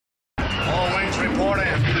report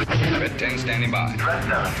in. Red 10 standing by. Red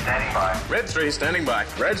 7 standing by. Red 3 standing by.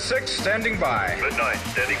 Red 6 standing by. Red 9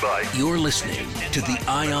 standing by. You're listening to the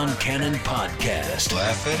Ion Cannon Podcast.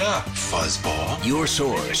 Laugh it up, fuzzball. Your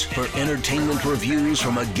source for entertainment reviews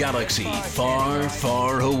from a galaxy far,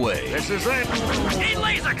 far away. This is it. Hey,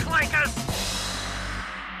 laser clankers!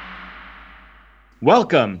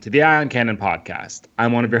 Welcome to the Ion Cannon Podcast.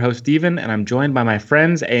 I'm one of your hosts, Steven, and I'm joined by my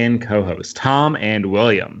friends and co-hosts, Tom and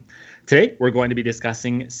William. Today, we're going to be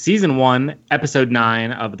discussing Season 1, Episode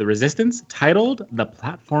 9 of The Resistance, titled The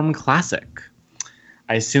Platform Classic.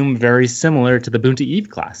 I assume very similar to the Boonta Eve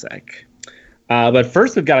Classic. But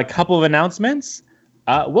first, we've got a couple of announcements.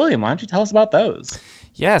 William, why don't you tell us about those?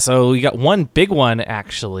 Yeah, so we got one big one,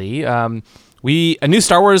 actually. A new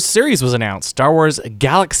Star Wars series was announced, Star Wars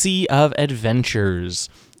Galaxy of Adventures.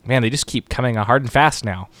 Man, they just keep coming hard and fast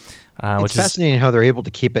now. It's fascinating how they're able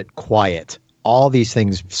to keep it quiet. All these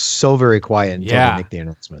things so very quiet until they make the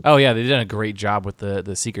announcement. Oh yeah, they've done a great job with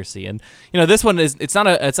the secrecy. And this one it's not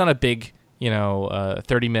a big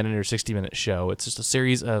 30-minute or 60-minute show. It's just a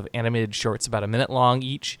series of animated shorts about a minute long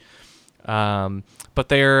each. But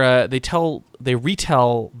they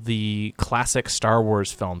retell the classic Star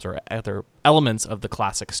Wars films or other elements of the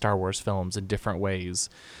classic Star Wars films in different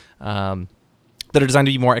ways that are designed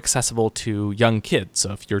to be more accessible to young kids.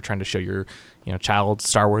 So if you're trying to show your child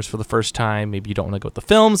Star Wars for the first time, maybe you don't want to go with the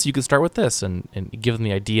films, you can start with this and give them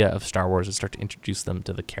the idea of Star Wars and start to introduce them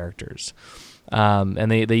to the characters.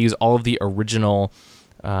 And they use all of the original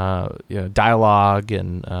dialogue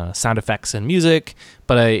and sound effects and music,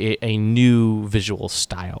 but a new visual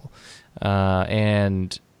style.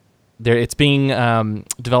 And it's being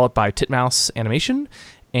developed by Titmouse Animation,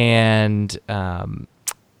 and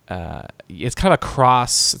it's kind of a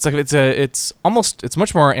cross. It's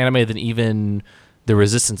much more anime than even The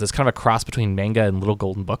Resistance. It's kind of a cross between manga and Little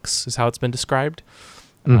Golden Books, is how it's been described.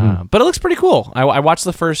 Mm-hmm. But it looks pretty cool. I watched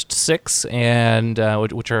the first 6, and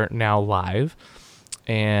which are now live.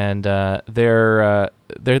 And they're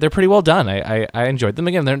pretty well done. I enjoyed them.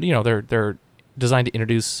 Again, they're designed to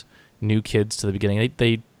introduce new kids to the beginning.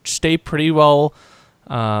 They stay pretty well.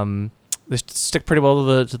 They stick pretty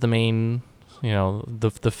well to the main,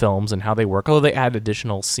 the films and how they work. Although they add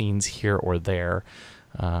additional scenes here or there,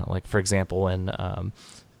 like for example, when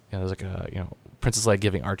there's like Princess Leia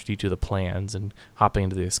giving R2-D2 the plans and hopping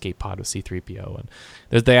into the escape pod with C-3PO,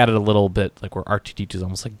 and they added a little bit like where R2-D2 is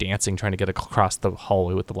almost like dancing, trying to get across the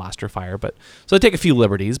hallway with the blaster fire. But so they take a few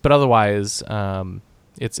liberties, but otherwise,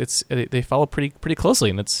 they follow pretty closely,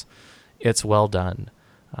 and it's well done.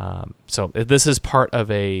 So this is part of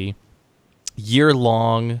a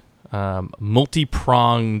year-long,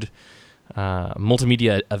 multi-pronged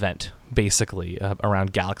multimedia event, basically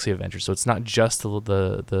around Galaxy Adventures. So it's not just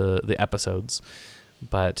the episodes,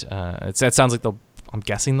 but it sounds like I'm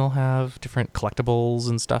guessing they'll have different collectibles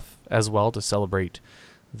and stuff as well to celebrate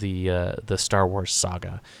the Star Wars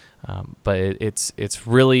saga. But it's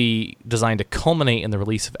really designed to culminate in the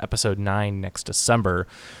release of Episode 9 next December,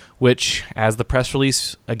 which, as the press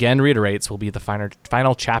release again reiterates, will be the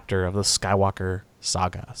final chapter of the Skywalker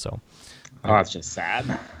saga. So, that's just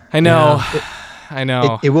sad. I know. Yeah. I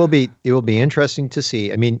know. It will be interesting to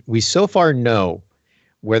see. I mean, we so far know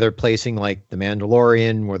where they're placing like the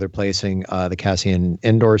Mandalorian, where they're placing the Cassian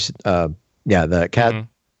Andor,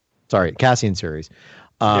 Cassian series.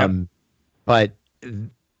 But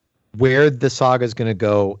where the saga is going to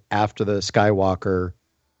go after the Skywalker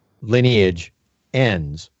lineage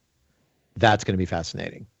ends, that's going to be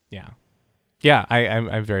fascinating. Yeah,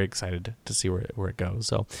 I'm very excited to see where it goes.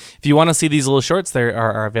 So if you want to see these little shorts, they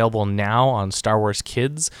are available now on Star Wars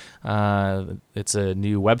Kids. It's a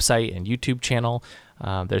new website and YouTube channel.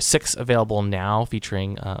 There's 6 available now,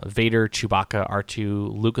 featuring Vader, Chewbacca,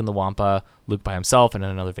 R2, Luke and the Wampa, Luke by himself, and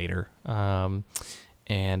then another Vader.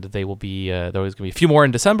 And they will be there's going to be a few more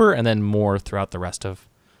in December, and then more throughout the rest of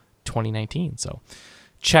 2019. So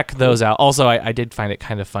check those out. Also, I did find it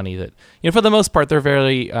kind of funny that for the most part they're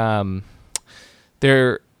very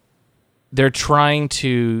they're trying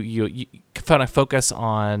to kind of focus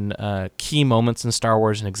on key moments in Star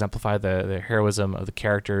Wars and exemplify the heroism of the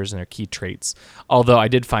characters and their key traits. Although I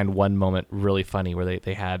did find one moment really funny where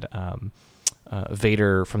they had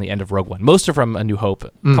Vader from the end of Rogue One. Most are from A New Hope,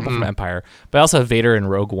 a couple from Empire, but I also have Vader in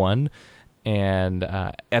Rogue One. And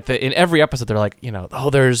in every episode, they're like,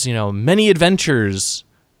 there's many adventures.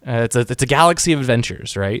 It's a galaxy of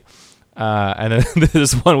adventures, right? And then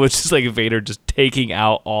this one was just like Vader just taking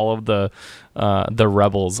out all of the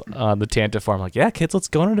rebels on the Tantive farm. Like, yeah, kids, let's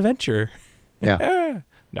go on an adventure. Yeah.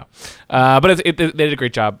 No. But they did a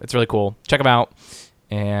great job. It's really cool. Check them out.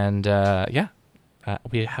 And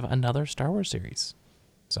we have another Star Wars series.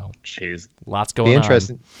 So Jeez. lots Be going on.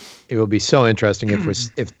 interesting. It will be so interesting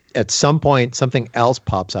if at some point something else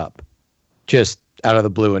pops up, just out of the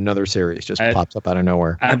blue, another series just pops up out of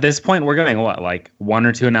nowhere. At this point, we're getting what, like 1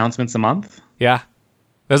 or 2 announcements a month? Yeah,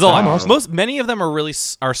 there's a lot. Almost. Many of them are really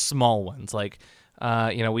are small ones. Like,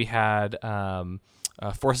 we had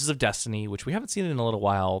Forces of Destiny, which we haven't seen in a little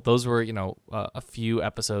while. Those were a few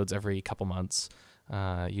episodes every couple months,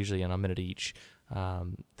 usually in a minute each.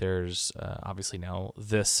 There's obviously now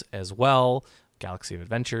this as well, Galaxy of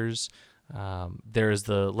Adventures. There's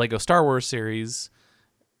the Lego Star Wars series,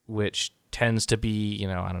 which tends to be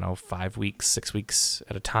 5 weeks, 6 weeks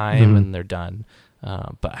at a time, and they're done.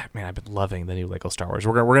 But man, I've been loving the new Lego Star Wars.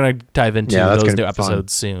 We're gonna dive into those new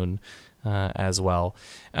episodes soon as well.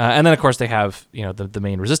 And then of course they have the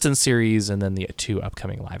main Resistance series, and then the 2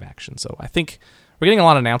 upcoming live action. So I think we're getting a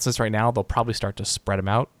lot of announcements right now. They'll probably start to spread them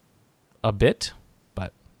out a bit,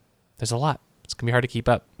 but there's a lot. It's gonna be hard to keep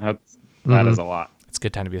up. That is a lot. It's a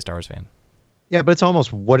good time to be a Star Wars fan. Yeah, but it's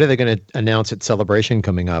almost, what are they going to announce at Celebration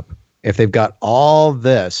coming up? If they've got all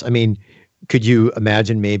this, I mean, could you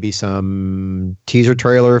imagine maybe some teaser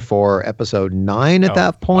trailer for episode 9 at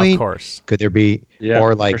that point? Of course. Could there be,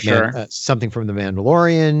 or like for sure. something from the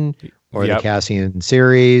Mandalorian or Yep. the Cassian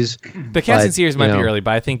series? The Cassian But, series might you be know, early,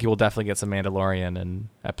 but I think you will definitely get some Mandalorian in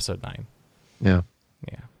episode 9. Yeah.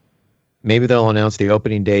 Yeah. Maybe they'll announce the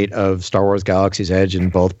opening date of Star Wars Galaxy's Edge in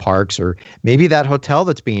both parks, or maybe that hotel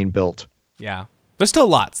that's being built. Yeah. There's still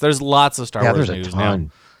lots. There's lots of Star Wars there's a news ton. now.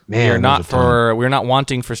 Man, We're not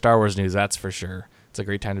wanting for Star Wars news, that's for sure. It's a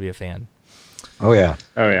great time to be a fan. Oh yeah.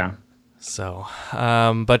 Oh yeah. So,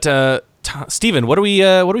 Steven, what are we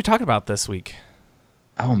talking about this week?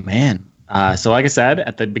 Oh man. So like I said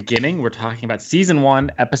at the beginning, we're talking about season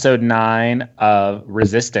 1, episode 9 of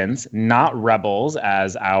Resistance, not Rebels,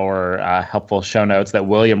 as our helpful show notes that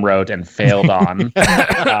William wrote and failed on.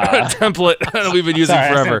 Template we've been using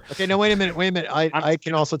forever. Okay, no, wait a minute. I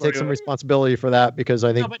can also take some responsibility for that, because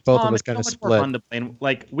I think both of us kind of it's so much more split. fun to play.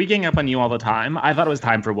 Like, we gang up on you all the time. I thought it was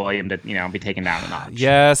time for William to be taken down a notch.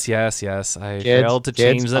 Yes. I failed to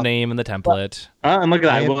change the name in the template. And look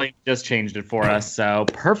at that. William just changed it for us. So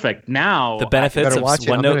perfect. Now The benefits Better of watch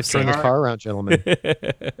it. I'm going to OneNote turn the Sync. car around, gentlemen.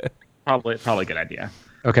 probably a good idea.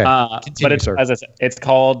 Okay. But Continue, it's, sir. as I said, it's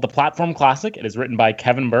called The Platform Classic. It is written by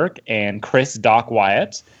Kevin Burke and Chris Doc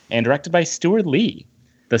Wyatt and directed by Stuart Lee.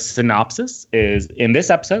 The synopsis is, in this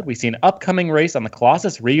episode, we see an upcoming race on the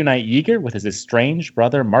Colossus reunite Yeager with his estranged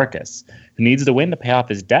brother Marcus, who needs to win to pay off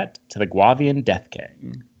his debt to the Guavian Death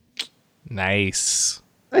King. Nice.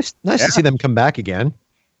 Nice to see them come back again.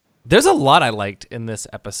 There's a lot I liked in this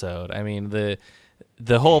episode. I mean, the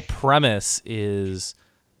whole premise is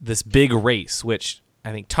this big race, which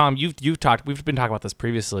I think, Tom, we've been talking about this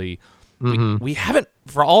previously. We haven't,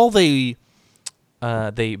 for all they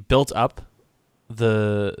built up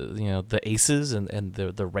the aces and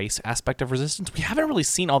the race aspect of Resistance, we haven't really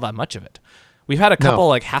seen all that much of it. We've had a couple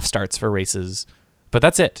like half starts for races, but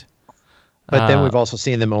that's it. But then we've also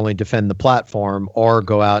seen them only defend the platform or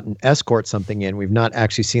go out and escort something in. We've not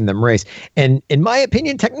actually seen them race. And in my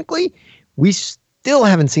opinion, technically, we still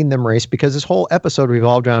haven't seen them race, because this whole episode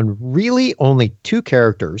revolved around really only 2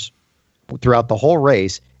 characters throughout the whole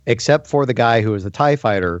race, except for the guy who was the TIE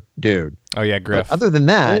fighter dude. Oh yeah, Griff. But other than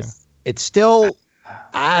that, it's still...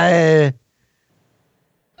 Their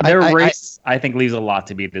race, I think, leaves a lot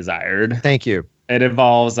to be desired. Thank you. It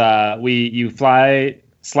involves you fly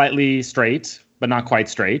slightly straight, but not quite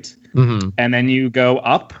straight, and then you go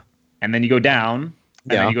up, and then you go down,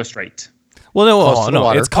 and then you go straight. Well, Close to the no,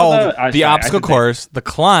 water. it's called I the should obstacle say- course, the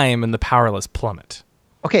climb, and the powerless plummet.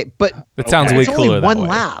 Okay, but It sounds Okay. way it's only cooler one that way.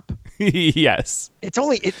 lap. Yes. It's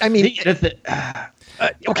only...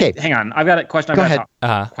 okay. Hang on. I've got a question. Go ahead.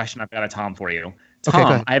 Question I've got a Tom for you. Okay, Tom, go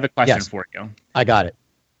ahead. I have a question Yes. for you. I got it.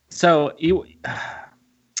 So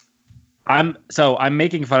I'm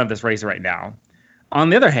making fun of this race right now. On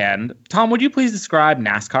the other hand, Tom, would you please describe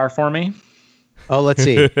NASCAR for me? Oh, let's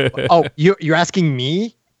see. Oh, you're asking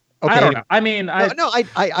me? Okay. I don't know. I mean,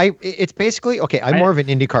 It's basically, okay, I'm more of an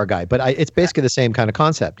IndyCar guy, but it's basically the same kind of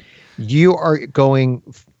concept. You are going,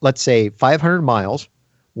 let's say, 500 miles,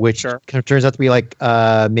 which kind of turns out to be like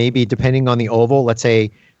maybe, depending on the oval, let's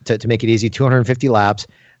say, to make it easy, 250 laps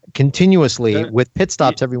continuously with pit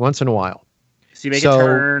stops every once in a while. So you make a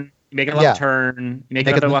turn, you make a left turn, you make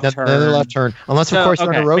another left turn. Another left turn. Unless, of course,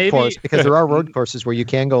 you're on a road course, because there are road courses where you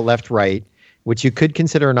can go left, right, which you could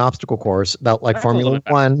consider an obstacle course, like Formula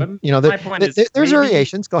One. There's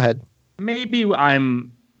variations. Go ahead. Maybe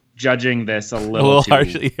I'm judging this a little too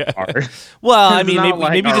harshly, yeah. hard. Well, I It's mean, not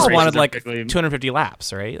maybe you our just races wanted are like particularly- 250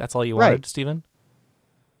 laps, right? That's all you Right. wanted, Steven?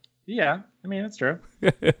 Yeah, I mean that's true.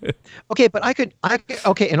 Okay, but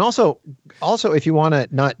okay, and also if you want to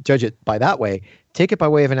not judge it by that way, take it by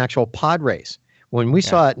way of an actual pod race. When we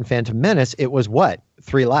saw it in Phantom Menace, it was what,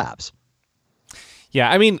 3 laps. Yeah,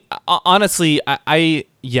 I mean, honestly, I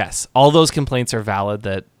yes, all those complaints are valid.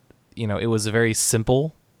 That it was a very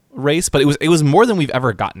simple race, but it was more than we've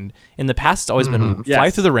ever gotten in the past. It's always been fly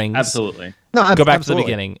through the rings, absolutely. No, go back absolutely. to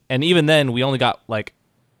the beginning, and even then, we only got like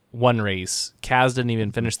one race. Kaz didn't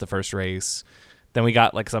even finish the first race. Then we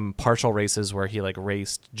got like some partial races where he like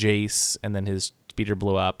raced Jace, and then his speeder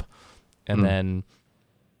blew up, and then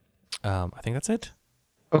I think that's it.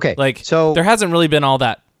 Okay, Like, so there hasn't really been all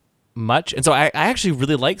that much, and so I actually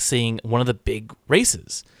really like seeing one of the big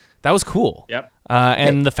races. That was cool. Yep.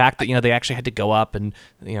 And the fact that they actually had to go up and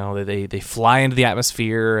they fly into the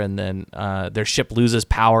atmosphere, and then their ship loses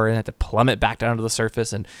power and had to plummet back down to the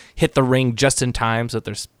surface and hit the ring just in time so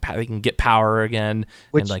that they can get power again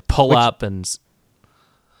and like pull up. And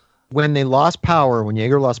when they lost power, when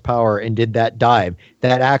Yeager lost power and did that dive,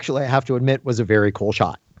 that actually, I have to admit, was a very cool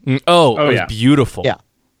shot. it was beautiful.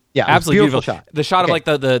 Yeah, absolutely beautiful beautiful shot. The shot Okay.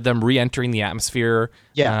 of like them re-entering the atmosphere,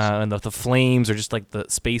 Yes. and the flames, or just like the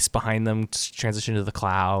space behind them transition to the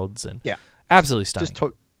clouds, and Yeah. absolutely stunning. Just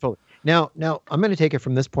totally. Now I'm going to take it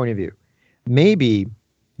from this point of view. Maybe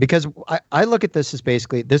because I look at this as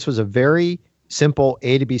basically, this was a very simple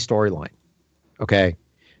A to B storyline. Okay.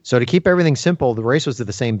 So to keep everything simple, the race was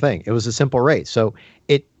the same thing. It was a simple race. So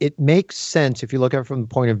it makes sense if you look at it from the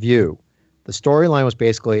point of view. The storyline was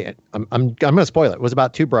basically, I'm going to spoil it. It was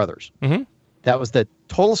about 2 brothers. Mhm. That was the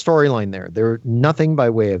total storyline there. There were nothing by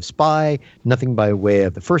way of spy, nothing by way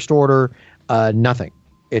of the First Order, nothing.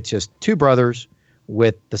 It's just 2 brothers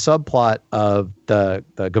with the subplot of the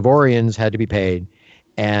Gavorians had to be paid,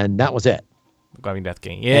 and that was it. Gliding Death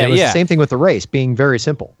King. And Yeah, it was yeah. the same thing with the race being very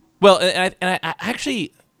simple. Well, and I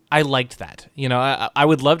actually I liked that. I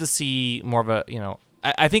would love to see more of a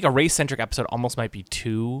I think a race centric episode almost might be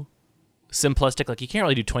too simplistic. Like, you can't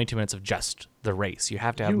really do 22 minutes of just the race. You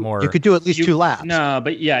have to have more. You could do at least 2 laps. No,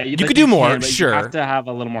 but yeah, You could do more, sure. You have to have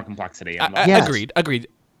a little more complexity. Yes. Agreed.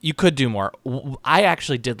 You could do more. I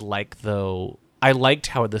actually did like, though. I liked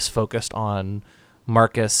how this focused on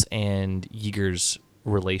Marcus and Yeager's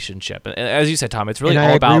relationship. And as you said, Tom, it's really And I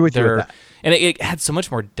all agree about with you with their. that. And it had so much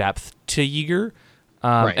more depth to Yeager,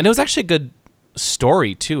 Right. and it was actually a good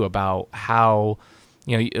story too about how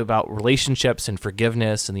about relationships and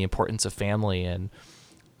forgiveness and the importance of family. And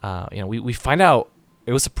we find out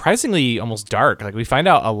it was surprisingly almost dark. Like, we find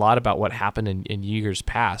out a lot about what happened in Yeager's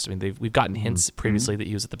past. I mean, we've gotten hints previously that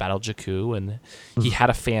he was at the Battle of Jakku and he had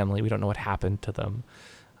a family. We don't know what happened to them.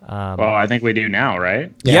 Well, I think we do now,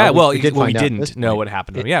 right? Yeah, we did we find out at this didn't know point. what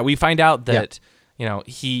happened to him. Yeah, we find out that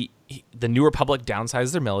the New Republic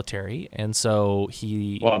downsized their military, and so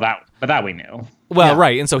he. Well, that we knew. Well, Yeah.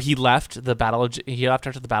 right, and so he left after the Battle of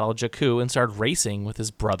Jakku and started racing with his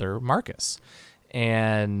brother Marcus,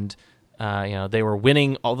 and they were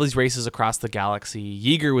winning all these races across the galaxy.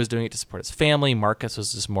 Yeager was doing it to support his family. Marcus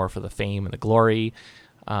was just more for the fame and the glory.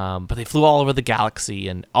 But they flew all over the galaxy,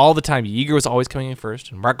 and all the time Yeager was always coming in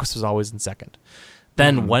first, and Marcus was always in second.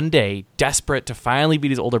 Then one day, desperate to finally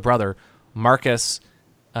beat his older brother, Marcus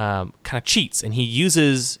kind of cheats, and he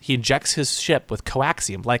injects his ship with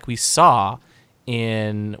coaxium, like we saw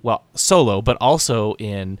in Solo, but also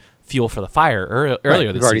in Fuel for the Fire earlier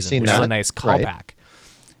we've this already season, seen which is that. a nice Right. callback.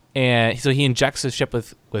 And so he injects his ship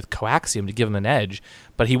with coaxium to give him an edge,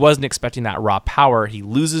 but he wasn't expecting that raw power. He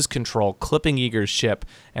loses control, clipping Yeager's ship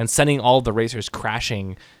and sending all the racers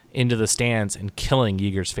crashing into the stands and killing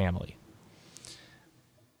Yeager's family.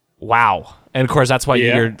 Wow. And of course, that's why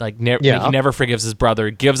Yeah. Yeager he never forgives his brother,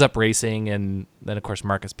 gives up racing, and then of course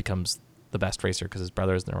Marcus becomes the best racer because his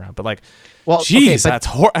brother isn't around. But geez, that's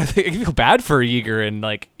horrible. I feel bad for Yeager, and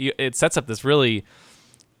it sets up this really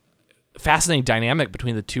fascinating dynamic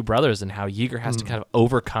between the 2 brothers and how Yeager has to kind of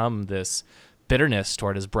overcome this bitterness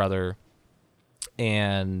toward his brother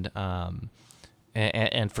and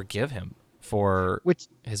forgive him for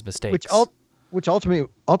his mistakes. Which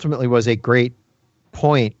ultimately was a great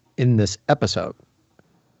point in this episode.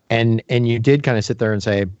 And you did kind of sit there and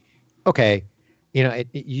say, okay,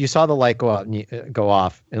 you saw the light go out and go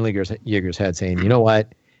off in Yeager's head, saying, you know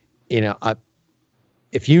what,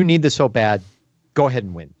 if you need this so bad, go ahead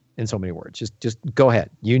and win. In so many words, just go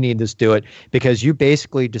ahead. You need this, do it, because you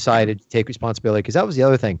basically decided to take responsibility. Because that was the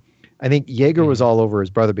other thing. I think Yeager was all over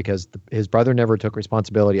his brother because his brother never took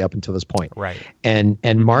responsibility up until this point. Right. And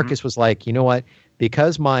Marcus was like, you know what?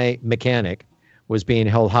 Because my mechanic was being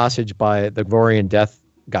held hostage by the Gavorian death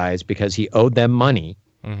guys because he owed them money.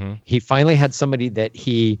 He finally had somebody that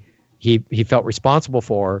he felt responsible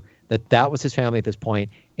for that was his family at this point,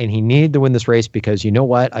 and he needed to win this race because, you know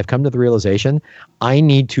what? I've come to the realization I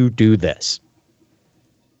need to do this.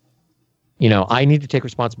 You know, I need to take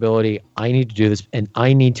responsibility. I need to do this, and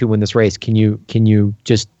I need to win this race. Can you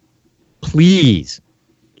just please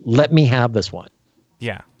let me have this one?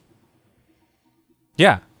 Yeah.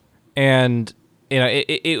 Yeah. And, you know,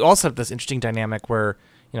 it also had this interesting dynamic where,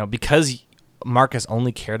 you know, because Marcus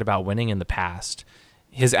only cared about winning in the past,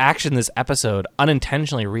 his action this episode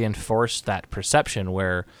unintentionally reinforced that perception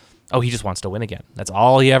where, oh, he just wants to win again. That's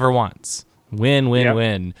all he ever wants. Win.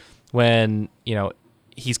 When, you know,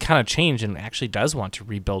 he's kind of changed and actually does want to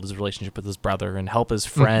rebuild his relationship with his brother and help his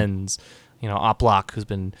friends, you know, Oplok, who's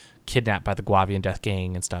been kidnapped by the Guavian Death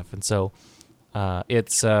Gang and stuff. And so I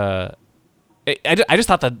just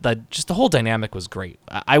thought that just the whole dynamic was great.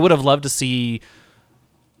 I would have loved to see...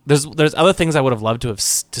 There's other things I would have loved to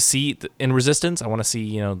see in Resistance. I want to see,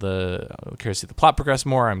 you know, I'm curious to see the plot progress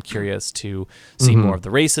more. I'm curious to see more of the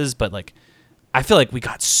races, but like, I feel like we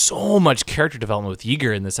got so much character development with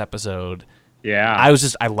Yeager in this episode. Yeah.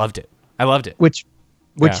 I loved it. Which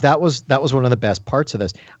that was one of the best parts of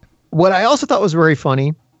this. What I also thought was very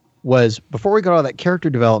funny was before we got all that character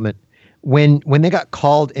development, when they got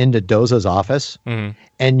called into Doza's office,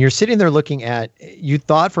 and you're sitting there looking at, you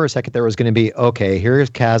thought for a second there was going to be, okay,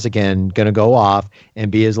 here's Kaz again, going to go off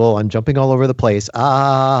and be his little, I'm jumping all over the place,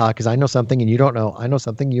 because I know something and you don't know, I know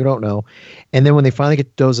something you don't know. And then when they finally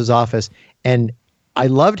get to Doza's office, and I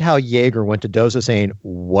loved how Yeager went to Doza saying,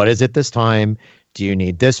 what is it this time? Do you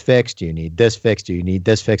need this fixed? Do you need this fixed? Do you need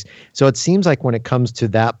this fixed? So it seems like when it comes to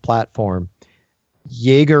that platform,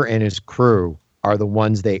 Yeager and his crew are the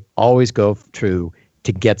ones they always go to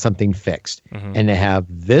get something fixed. And to have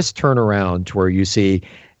this turnaround to where you see,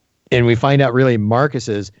 and we find out really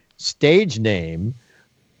Marcus's stage name,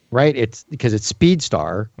 right? It's because it's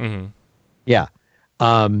Speedstar. Yeah.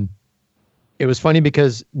 It was funny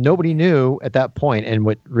because nobody knew at that point, and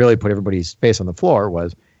what really put everybody's face on the floor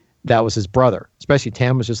was that was his brother. Especially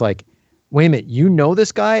Tam was just like, wait a minute, you know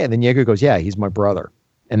this guy? And then Yeager goes, yeah, he's my brother.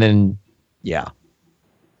 And then, yeah.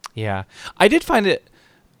 Yeah. I did find it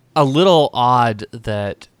a little odd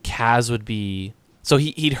that Kaz would be... So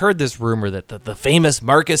he'd heard this rumor that the famous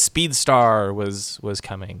Marcus Speedstar was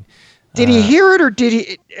coming. Did he hear it, or did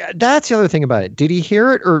he... That's the other thing about it. Did he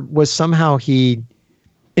hear it, or was somehow he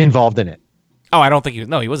involved in it? Oh, I don't think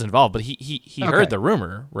he was involved, but he heard the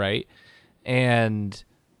rumor, right? And,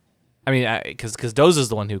 I mean, because Doza's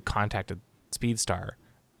the one who contacted Speedstar.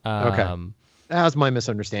 Okay. That was my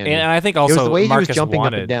misunderstanding. And I think also it was the way Marcus he was jumping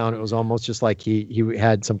wanted, up and down. It was almost just like he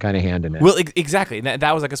had some kind of hand in it. Well, exactly. And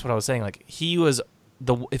that was, I guess, what I was saying. Like, he was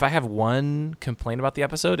if I have one complaint about the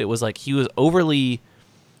episode, it was like he was overly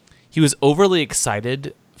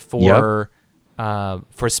excited for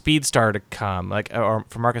Speedstar to come, like, or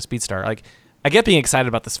for Marcus Speedstar. Like, I get being excited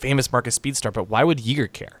about this famous Marcus Speedstar, but why would Yeager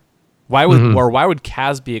care? Why would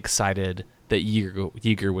Kaz be excited that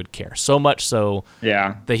Yeager would care so much so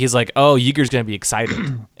that he's like, oh, Yeager's gonna be excited,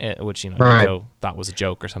 which Nico thought was a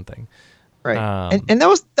joke or something, right? And that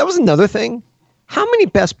was another thing. How many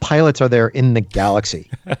best pilots are there in the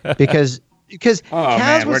galaxy? Because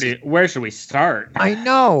Kaz where should we start? I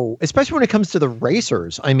know, especially when it comes to the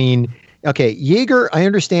racers. I mean, okay, Yeager, I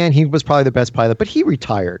understand he was probably the best pilot, but he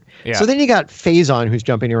retired. Yeah. So then you got Phazon, who's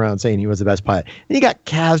jumping around saying he was the best pilot. Then you got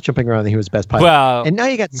Kaz jumping around that he was the best pilot. Well, and now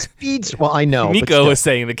you got Speeds. Well, I know. Nico was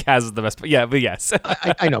saying that Kaz is the best. Yeah, but yes.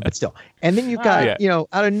 I know, but still. And then you've got,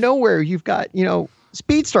 out of nowhere, you've got,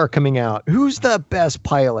 Speedstar coming out. Who's the best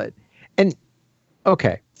pilot? And,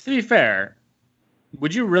 okay. To be fair,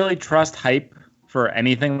 would you really trust Hype for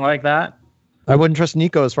anything like that? I wouldn't trust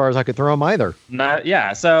Nico as far as I could throw him either.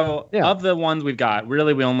 So of the ones we've got,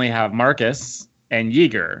 really we only have Marcus and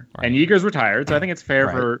Yeager. Right. And Yeager's retired, so I think it's fair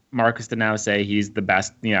for Marcus to now say he's the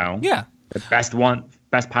best, the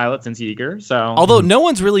best pilot since Yeager. So although no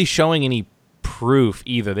one's really showing any proof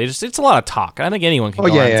either. It's a lot of talk. I think anyone can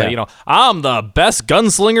go out and say, I'm the best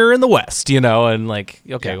gunslinger in the West, and like,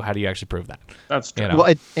 okay, how do you actually prove that? That's true.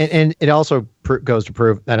 Well, and it also goes to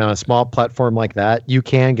prove that on a small platform like that, you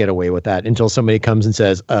can get away with that until somebody comes and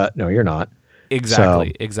says, no, you're not.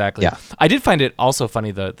 Exactly. Yeah. I did find it also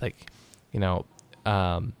funny that, like,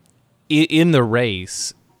 in the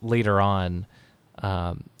race later on,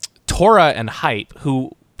 Tora and Hype,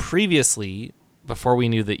 who previously, before we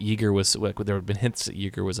knew that Yeager was, there had been hints that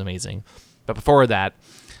Yeager was amazing, but before that,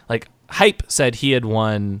 like, Hype said he had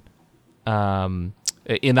won in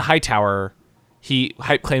the Hightower.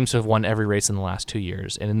 Hype claims to have won every race in the last 2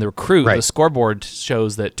 years, and in the recruit, the scoreboard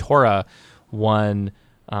shows that Tora won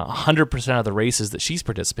 100% of the races that she's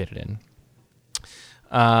participated in.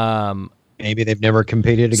 Maybe they've never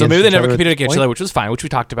competed against So maybe they each never other at competed this against each point? other, which was fine, which we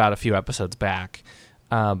talked about a few episodes back.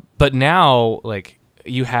 But now, like,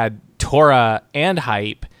 you had Tora and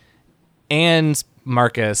Hype and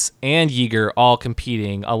Marcus and Yeager all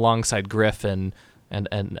competing alongside Griff and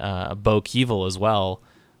Bo Keevil as well.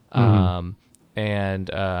 And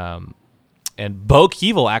Bo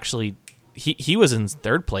Keevil actually, he was in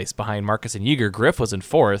third place behind Marcus and Yeager. Griff was in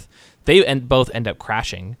fourth. They both end up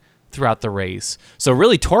crashing throughout the race. So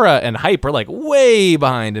really, Tora and Hype are like way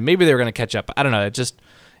behind, and maybe they were going to catch up. I don't know. It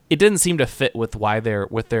didn't seem to fit with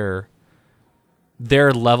their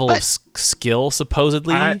level of skill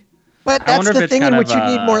supposedly. But I that's wonder if the it's thing in kind which of you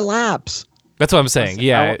need a- more laps. That's what I'm saying.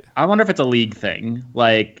 Yeah. I wonder if it's a league thing.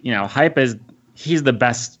 Like, Hype he's the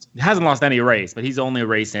best. Hasn't lost any race, but he's only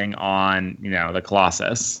racing on, the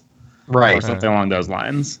Colossus. Right. Or something along those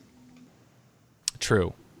lines.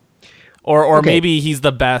 True. Or Okay. maybe he's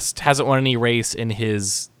the best, hasn't won any race in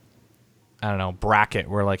his, I don't know, bracket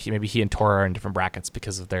where like maybe he and Tora are in different brackets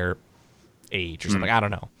because of their age or something. I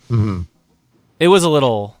don't know. Mm-hmm. It was a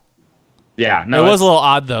little. Yeah. No, it was a little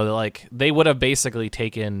odd though. That, like they would have basically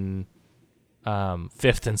taken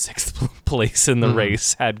fifth and sixth place in the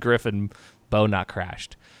race had Griff and Bo not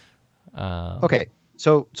crashed. Okay.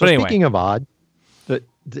 So But anyway. speaking of odd,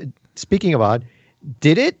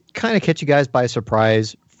 did it kind of catch you guys by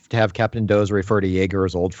surprise to have Captain Dozer refer to Yeager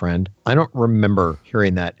as old friend? I don't remember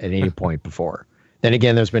hearing that at any point before. Then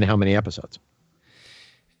again, there's been how many episodes?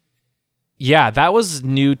 Yeah, that was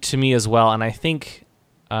new to me as well, and I think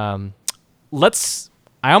I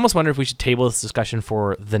almost wonder if we should table this discussion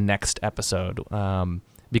for the next episode,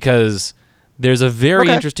 because there's a very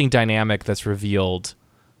interesting dynamic that's revealed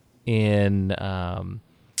in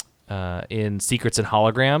Secrets and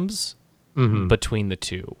Holograms between the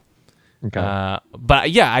two. Okay.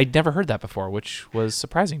 But yeah, I'd never heard that before, which was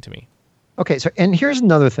surprising to me. Okay, so and here's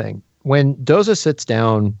another thing. When Doza sits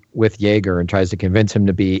down with Yeager and tries to convince him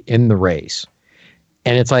to be in the race,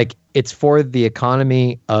 and it's like it's for the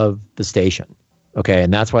economy of the station, okay,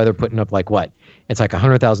 and that's why they're putting up like what? It's like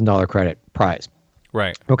 $100,000 credit prize.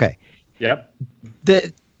 Right. Okay. Yep.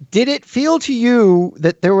 Did it feel to you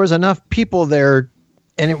that there was enough people there,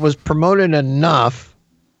 and it was promoted enough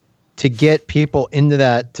to get people into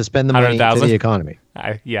that to spend the money to 100,000? the economy?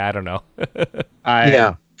 I don't know.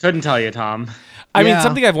 I couldn't tell you, Tom. I mean, Yeah.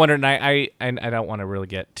 something I've wondered, and I don't want to really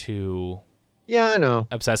get too Yeah, I know.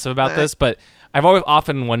 obsessive about this, but I've always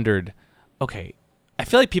often wondered, okay, I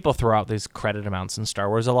feel like people throw out these credit amounts in Star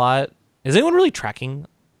Wars a lot. Is anyone really tracking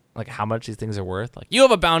like how much these things are worth? Like you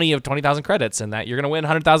have a bounty of 20,000 credits and that you're going to win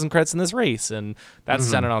 100,000 credits in this race. And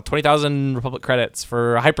that's, I don't know, 20,000 Republic credits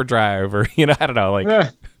for a hyperdrive or, I don't know, like,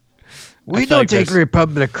 We feel don't like take there's-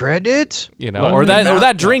 Republic credits. or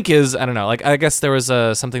that drink is, I don't know, like, I guess there was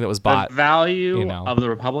something that was bought. The value you know. of the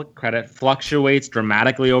Republic credit fluctuates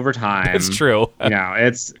dramatically over time. It's true.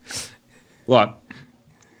 It's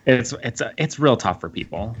real tough for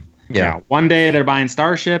people. Yeah. One day they're buying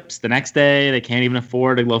starships. The next day they can't even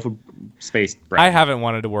afford a loaf of space bread. I haven't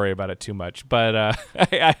wanted to worry about it too much, but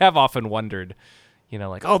I have often wondered,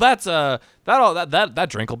 like, oh, that's that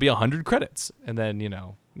drink will be 100 credits, and then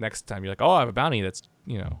next time you're like, oh, I have a bounty that's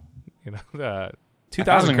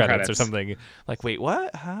 2,000 credits or something. Like, wait,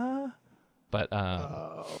 what? Huh? But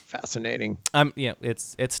Fascinating.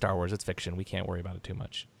 it's Star Wars. It's fiction. We can't worry about it too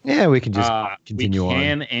much. Yeah, we can just continue we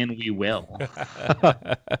can on. and we will.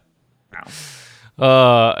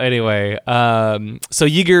 Anyway, so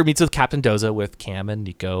Yeager meets with Captain Doza with Cam and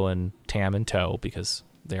Nico and Tam in tow because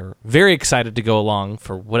they're very excited to go along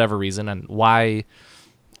for whatever reason, and why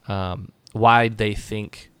they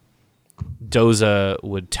think Doza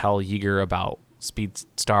would tell Yeager about Speed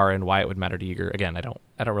Star and why it would matter to Yeager. Again, I don't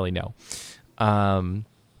really know.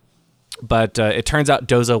 But it turns out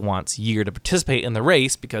Doza wants Yeager to participate in the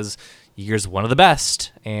race because Yeager's one of the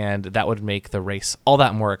best, and that would make the race all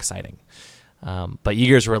that more exciting. But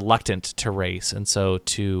Yeager's reluctant to race, and so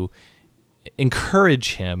to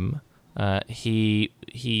encourage him, he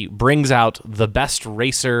brings out the best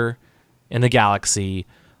racer in the galaxy,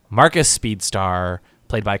 Marcus Speedstar,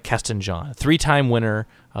 played by Keston John, 3-time winner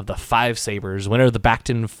of the 5 Sabres, winner of the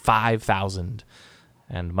Bacton 5000,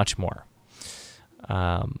 and much more.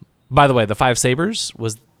 By the way, the 5 Sabres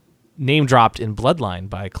was name dropped in Bloodline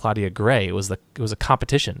by Claudia Gray. It was a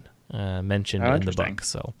competition mentioned in the book.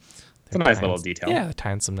 So it's a nice little detail. Yeah, they're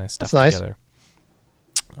tying some nice stuff That's nice. together.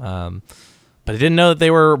 But I didn't know that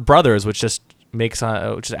they were brothers, which just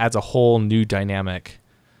adds a whole new dynamic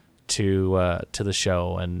to the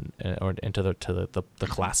show and to the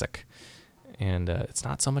classic. And it's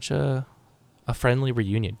not so much a friendly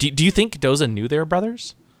reunion. Do you think Doza knew they were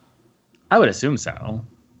brothers? I would assume so.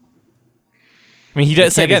 I mean, he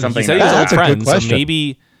does It can't be again. He something said he was that- old That's a good friends, so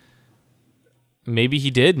question. maybe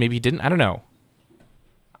he did, maybe he didn't. I don't know.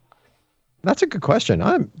 That's a good question.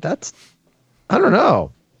 I don't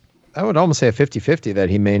know. I would almost say a 50-50 that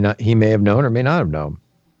he may have known or may not have known.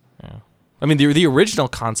 I mean, the original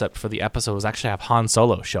concept for the episode was actually have Han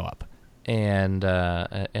Solo show up and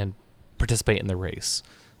participate in the race,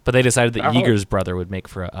 but they decided that Yeager's brother would make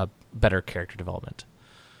for a better character development.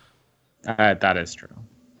 That is true.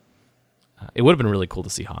 It would have been really cool to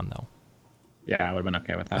see Han though, Yeah, I would have been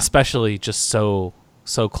okay with that. especially just so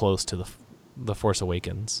close to the Force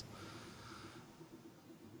Awakens.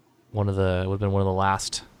 It would have been one of the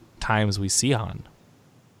last times we see Han.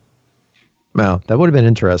 Well, that would have been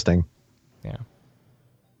interesting. Yeah.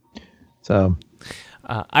 So,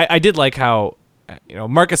 I did like how,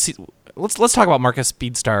 Marcus. Let's talk about Marcus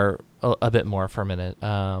Speedstar a bit more for a minute.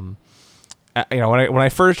 When I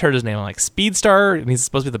first heard his name, I'm like, Speedstar, and he's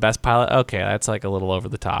supposed to be the best pilot. Okay, that's like a little over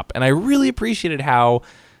the top. And I really appreciated how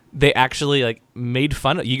they actually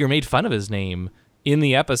Yeager made fun of his name in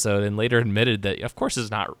the episode, and later admitted that of course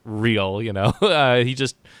it's not real.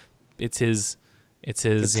 It's his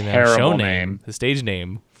terrible show name. his stage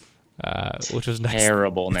name, which was nice.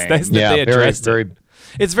 Terrible name. It's nice that yeah, they very, addressed very. it.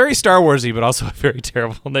 It's very Star Warsy, but also a very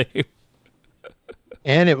terrible name.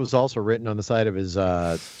 And it was also written on the side of his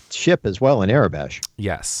ship as well in Arabesh.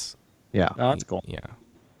 Yes. Yeah. Oh, that's cool. Yeah.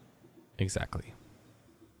 Exactly.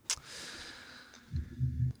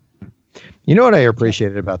 You know what I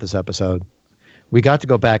appreciated about this episode? We got to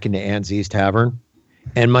go back into Aunt Z's tavern,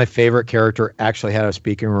 and my favorite character actually had a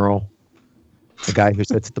speaking role. The guy who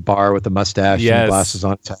sits at the bar with the mustache and Yes. the glasses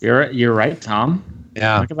on. You're right, Tom.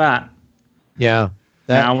 Yeah. Look at that. Yeah.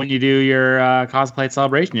 Now, when you do your cosplay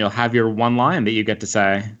celebration, you'll have your one line that you get to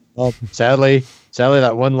say. Well, sadly,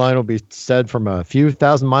 that one line will be said from a few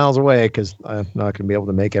thousand miles away because I'm not going to be able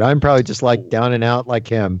to make it. I'm probably just like down and out like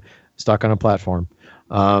him, stuck on a platform.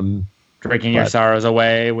 Drinking your sorrows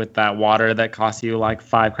away with that water that costs you like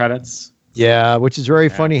 5 credits. Yeah, which is very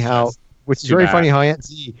funny that's too bad. how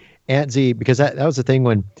Aunt Z, because that was the thing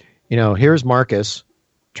when, here's Marcus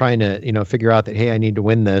trying to, figure out that, hey, I need to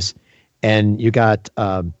win this. And you got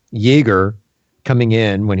Yeager coming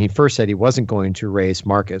in when he first said he wasn't going to race.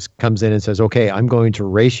 Marcus comes in and says, okay, I'm going to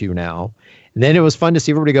race you now. And then it was fun to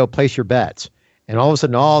see everybody go place your bets. And all of a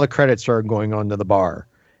sudden, all the credits started going on to the bar.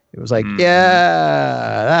 It was like,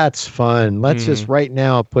 yeah, that's fun. Let's just right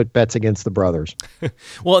now put bets against the brothers.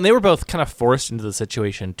 Well, and they were both kind of forced into the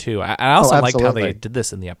situation too. I also liked how they absolutely. did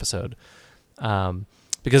this in the episode,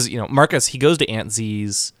 because Marcus, he goes to Aunt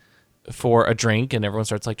Z's for a drink, and everyone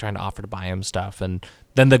starts trying to offer to buy him stuff, and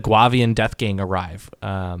then the Guavian Death Gang arrive,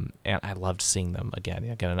 and I loved seeing them again.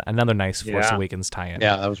 Again, another nice Force Yeah. Awakens tie-in.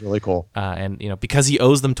 Yeah, that was really cool. And because he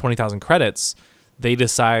owes them 20,000 credits, they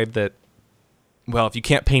decide that, well, if you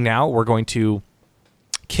can't pay now, we're going to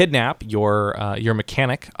kidnap your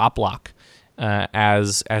mechanic Oplock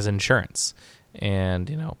as insurance. And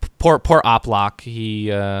poor Oplock, he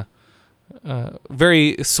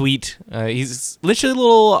very sweet. He's literally a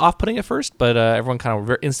little off-putting at first, but everyone kind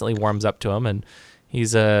of instantly warms up to him, and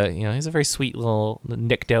he's he's a very sweet little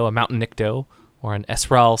Nikto, a mountain Nikto, or an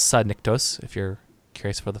Esral Sa Niktos, if you're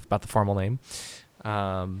curious about the formal name.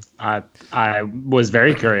 I was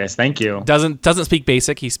very curious. Thank you. Doesn't speak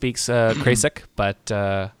basic. He speaks Krasic, but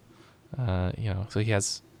so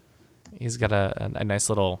he's got a nice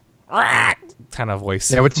little kind of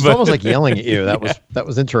voice. Yeah, which is almost like yelling at you. That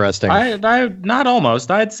was interesting. I not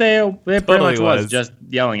almost. I'd say it pretty Totally much was was. just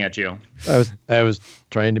yelling at you. I was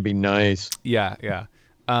trying to be nice. Yeah.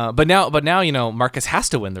 But now Marcus has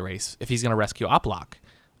to win the race if he's going to rescue Oplock.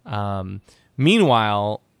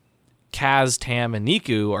 Meanwhile, Kaz, Tam, and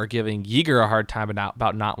Niku are giving Yeager a hard time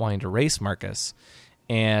about not wanting to race Marcus,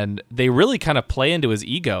 and they really kind of play into his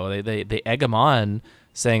ego. They egg him on,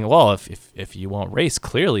 saying, "Well, if you won't race,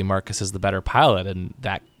 clearly Marcus is the better pilot," and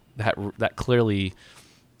that clearly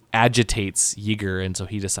agitates Yeager, and so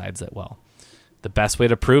he decides that, well, the best way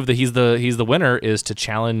to prove that he's the winner is to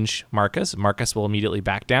challenge Marcus. Marcus will immediately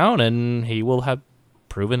back down, and he will have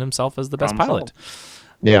proven himself as the best pilot.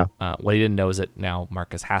 Yeah. What he didn't know is that now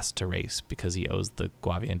Marcus has to race because he owes the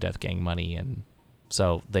Guavian Death Gang money, and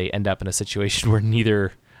so they end up in a situation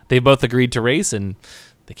where they both agreed to race, and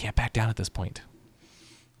they can't back down at this point.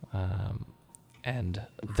 And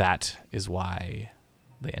that is why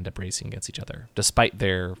they end up racing against each other, despite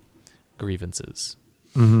their grievances.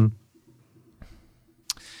 Mm-hmm.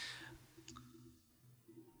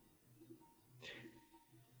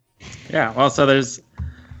 Yeah. Well, so there's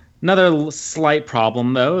another slight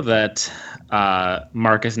problem though that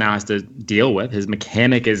Marcus now has to deal with. His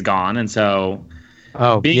mechanic is gone, and so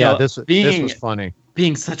Oh, Being yeah, a- this being- was funny.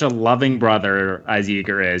 Being such a loving brother as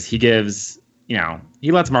Yeager is, he gives,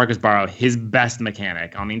 he lets Marcus borrow his best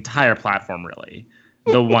mechanic on the entire platform, really.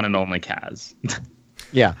 The one and only Kaz.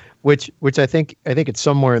 Yeah, which I think it's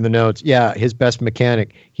somewhere in the notes. Yeah, his best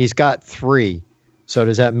mechanic. He's got 3. So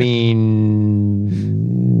does that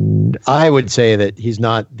mean I would say that he's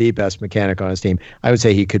not the best mechanic on his team? I would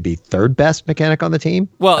say he could be 3rd best mechanic on the team.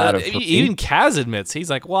 Well, out of 3. even Kaz admits he's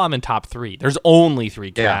like, well, I'm in top 3. There's only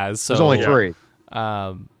 3 Kaz. Yeah, So there's only 3.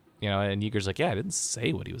 and Yeager's like, yeah, I didn't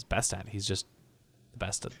say what he was best at. He's just the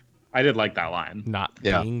best at I did like that line. not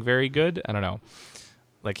Yeah. being very good. I don't know.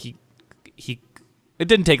 Like he it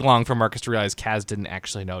didn't take long for Marcus to realize Kaz didn't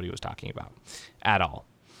actually know what he was talking about at all.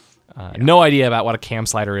 No idea about what a cam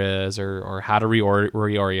slider is or how to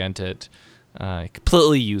reorient it.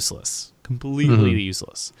 Completely useless. Completely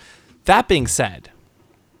useless. That being said,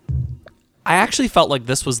 I actually felt like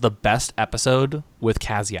this was the best episode with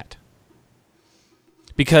Kaz yet.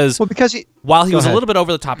 Because while he Go was ahead. a little bit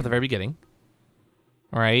over the top at the very beginning,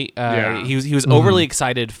 right? Yeah. He was overly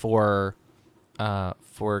excited for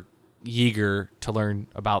Yeager to learn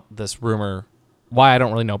about this rumor. Why, I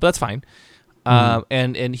don't really know, but that's fine.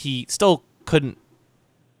 And he still couldn't,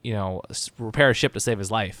 repair a ship to save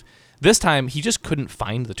his life. This time, he just couldn't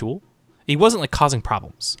find the tool. He wasn't like causing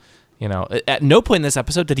problems. At no point in this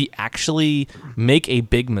episode did he actually make a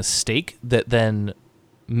big mistake that then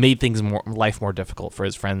made life more difficult for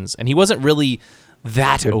his friends. And he wasn't really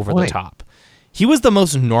that Good over point. the top. He was the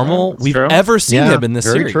most normal That's we've true. ever seen Yeah, him in this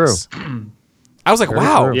very series. true. I was like, Very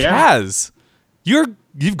wow, true. Yeah. Kaz,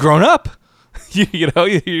 you've grown up.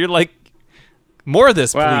 You're like, more of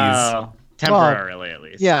this, please. Well, temporarily at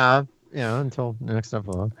least. Yeah, until the next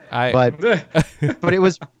episode. I- But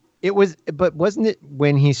but wasn't it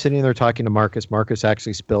when he's sitting there talking to Marcus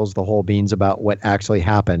actually spills the whole beans about what actually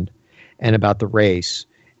happened and about the race.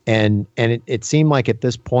 And it seemed like at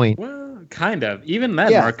this point, Well, kind of. Even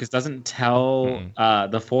then, Yeah. Marcus doesn't tell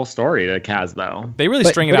the full story to Kaz, though. They really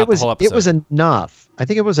string it out was, the whole episode. It was enough. I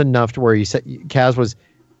think it was enough to where he said Kaz was,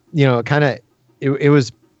 kind of, it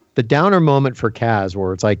was the downer moment for Kaz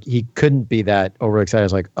where it's like he couldn't be that overly excited.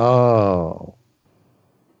 It's like, oh.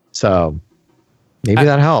 So maybe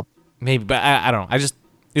that helped. Maybe, but I don't know.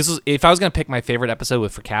 If I was gonna pick my favorite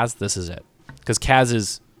episode for Kaz, this is it, because Kaz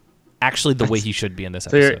is actually the way he should be in this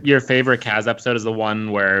So episode. your favorite Kaz episode is the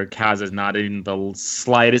one where Kaz is not in the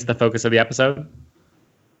slightest the focus of the episode?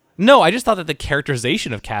 No, I just thought that the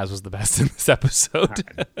characterization of Kaz was the best in this episode.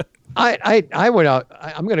 I would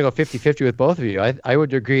I'm going to go 50-50 with both of you. I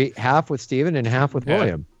would agree half with Steven and half with Yeah.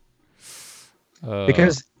 William.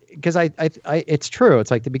 Because I it's true.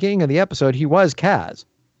 It's like the beginning of the episode, he was Kaz,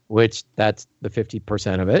 which that's the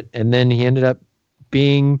 50% of it. And then he ended up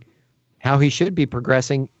being how he should be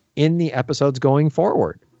progressing in the episodes going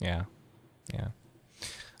forward. Yeah.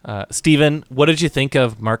 Steven, what did you think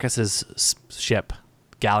of Marcus's ship,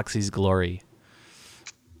 Galaxy's Glory?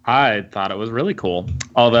 I thought it was really cool.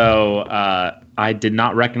 Although I did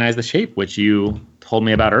not recognize the shape, which you told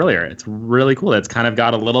me about earlier. It's really cool. It's kind of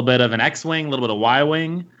got a little bit of an X-Wing, a little bit of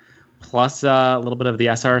Y-Wing, plus a little bit of the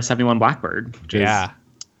SR-71 Blackbird, which is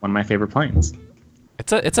one of my favorite planes.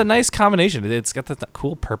 It's a nice combination. It's got that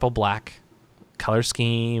cool purple black color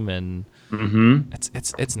scheme, and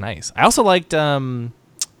it's nice. I also liked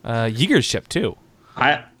Yeager's ship too.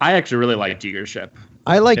 I actually really liked Yeager's ship.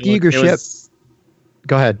 I like Yeager's ship.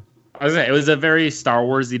 Go ahead. I was gonna say, it was a very Star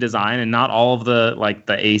Warsy design, and not all of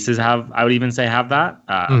the aces have. I would even say have that.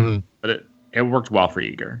 But it worked well for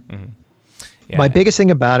Yeager. Yeah. My biggest thing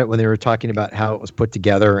about it when they were talking about how it was put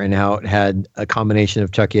together and how it had a combination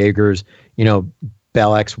of Chuck Yeager's,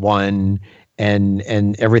 Bell X1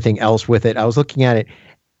 and everything else with it. I was looking at it.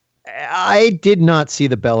 I did not see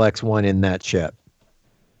the Bell X1 in that ship.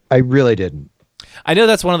 I really didn't. I know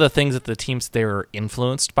that's one of the things that the teams they were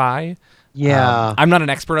influenced by. Yeah. I'm not an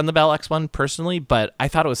expert on the Bell X1 personally, but I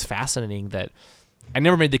thought it was fascinating that I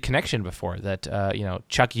never made the connection before that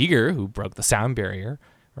Chuck Yeager, who broke the sound barrier,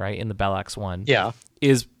 right, in the Bell X1,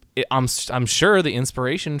 is I'm sure the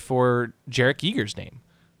inspiration for Jarek Yeager's name.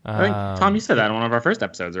 I think Tom, you said that in one of our first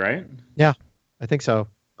episodes, right? Yeah, I think so.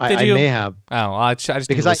 Did I you? may have. Oh, well, I just need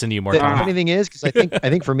Because to listen to you more. The Tom. funny thing is, because I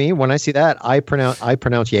think for me, when I see that, I pronounce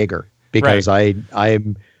Yeager because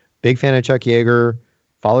I'm big fan of Chuck Yeager.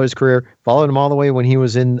 Followed his career, followed him all the way when he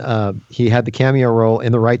was in. He had the cameo role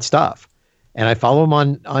in The Right Stuff, and I follow him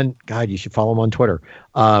on. God, you should follow him on Twitter.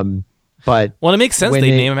 But well, it makes sense they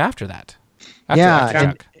name him after that. After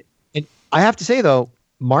Chuck. And I have to say though,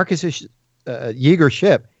 Marcus's Yeager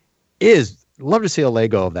ship love to see a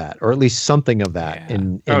Lego of that, or at least something of that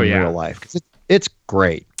in real life, because it's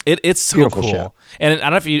great. It's so Beautiful cool. ship. And I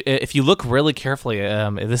don't know if you look really carefully.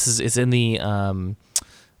 It's in the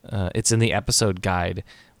episode guide.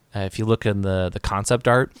 If you look in the concept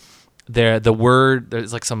art,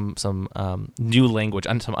 there's like some new language,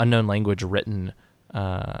 some unknown language written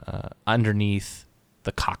underneath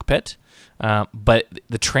the cockpit, but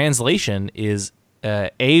the translation is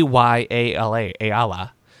Ayala,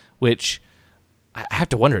 Ayala, which I have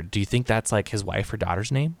to wonder. Do you think that's like his wife or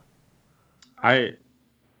daughter's name?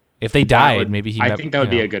 If they died, maybe I think that would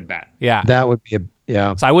be a good bet. Yeah, That would be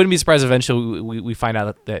yeah. so I wouldn't be surprised if eventually we find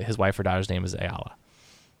out that his wife or daughter's name is Ayala.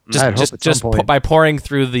 I'd hope at some point. By pouring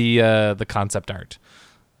through the concept art,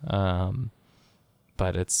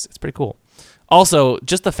 but it's pretty cool. Also,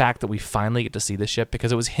 just the fact that we finally get to see the ship,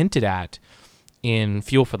 because it was hinted at in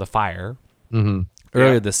Fuel for the Fire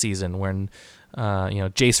earlier this season, when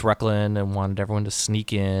Jace Rucklin and wanted everyone to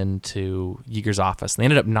sneak in to Yeager's office. And they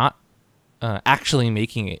ended up not actually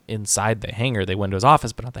making it inside the hangar. They went to his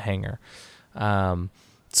office, but not the hangar.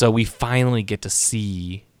 So we finally get to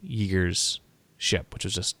see Yeager's ship, which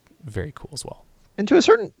was just very cool as well. And to a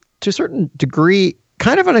certain degree,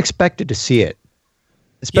 kind of unexpected to see it,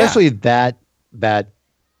 especially that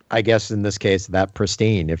I guess in this case that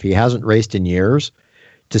pristine. If he hasn't raced in years,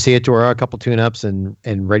 to see it to a couple tune-ups and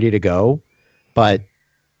ready to go, but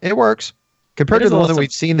it works compared to the one that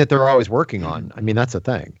we've seen that they're always working on. I mean, that's the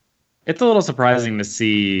thing. It's a little surprising to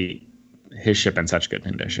see his ship in such good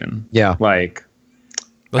condition. Yeah, like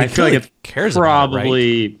I feel like it's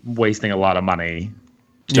probably wasting a lot of money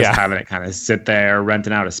just having it kind of sit there,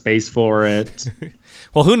 renting out a space for it.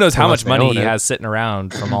 Well, who knows how Unless much money he they own it. has sitting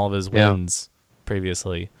around from all of his wins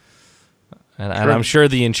previously, and I'm sure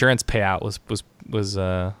the insurance payout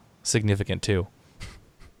was significant too.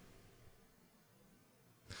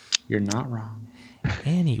 You're not wrong.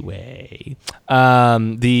 Anyway,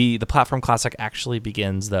 the Platform Classic actually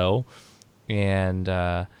begins though, and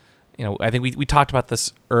I think we talked about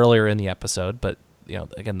this earlier in the episode, but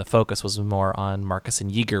again, the focus was more on Marcus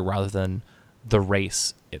and Yeager rather than the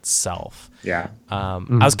race itself. Yeah. I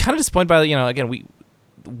was kind of disappointed by again,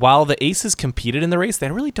 while the Aces competed in the race, they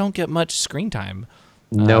really don't get much screen time.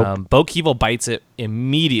 Nope. Bo Keevil bites it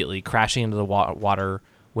immediately, crashing into the water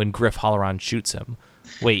when Griff Halloran shoots him.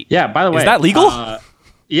 Wait. Yeah, by the way. Is that legal?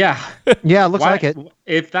 Yeah. Yeah, it looks like it.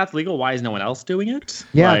 If that's legal, why is no one else doing it?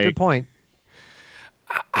 Yeah, good point.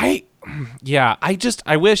 I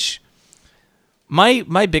wish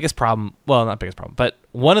my biggest problem, well, not biggest problem, but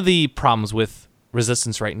one of the problems with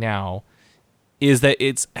Resistance right now is that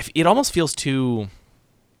it almost feels too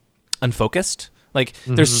unfocused. Like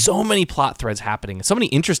there's so many plot threads happening, so many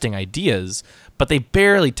interesting ideas, but they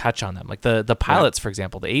barely touch on them. Like the pilots, for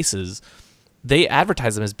example, the Aces, they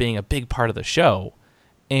advertise them as being a big part of the show.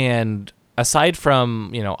 And aside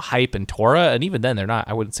from, Hype and Tora, and even then they're not,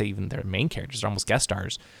 I wouldn't say even they're main characters, they're almost guest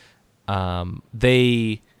stars.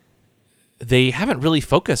 They haven't really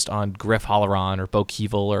focused on Griff Halloran or Bo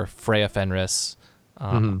Keevil or Freya Fenris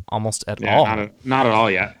almost at all. Not at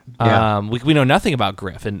all yet. We know nothing about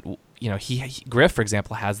Griff, and Griff, for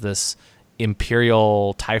example, has this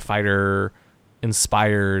Imperial TIE Fighter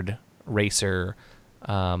inspired racer,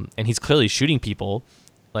 and he's clearly shooting people.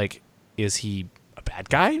 Like, is he a bad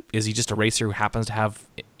guy? Is he just a racer who happens to have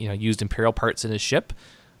used Imperial parts in his ship?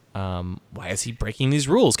 Why is he breaking these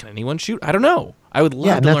rules? Can anyone shoot? I don't know. I would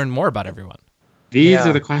love to learn more about everyone. These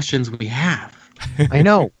are the questions we have. I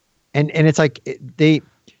know. And it's like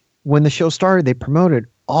when the show started, they promoted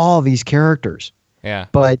all these characters. Yeah.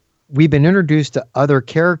 But we've been introduced to other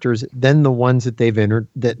characters than the ones that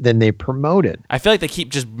then they promoted. I feel like they keep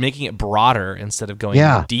just making it broader instead of going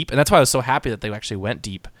deep. And that's why I was so happy that they actually went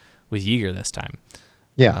deep with Yeager this time.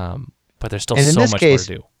 Yeah. But there's still so much more to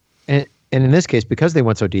do. And in this case, because they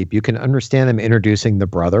went so deep, you can understand them introducing the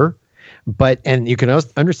brother, and you can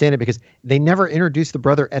understand it because they never introduced the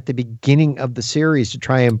brother at the beginning of the series to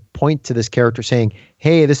try and point to this character saying,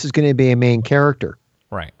 hey, this is going to be a main character.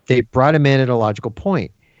 Right. They brought him in at a logical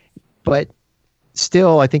point. But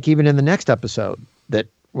still, I think even in the next episode that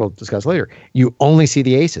we'll discuss later, you only see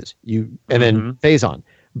the Aces, and then Phazon,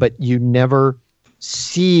 but you never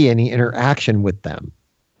see any interaction with them.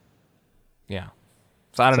 Yeah.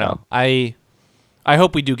 So I don't know. I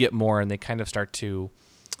hope we do get more and they kind of start to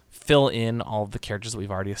fill in all of the characters that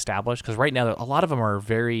we've already established, because right now a lot of them are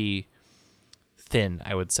very thin,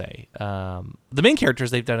 I would say. The main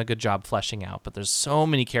characters they've done a good job fleshing out, but there's so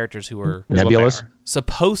many characters who are nebulous,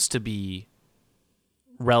 supposed to be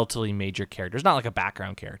relatively major characters, not like a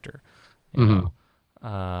background character. You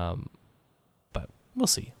know? But we'll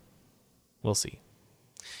see.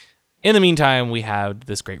 In the meantime, we had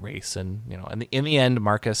this great race, and in the end,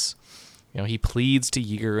 Marcus he pleads to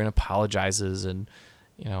Yeager and apologizes, and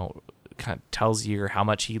kind of tells Yeager how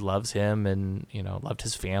much he loves him, and loved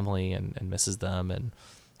his family and misses them, and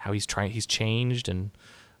how he's changed. And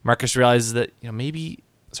Marcus realizes that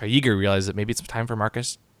Yeager realizes that maybe it's time for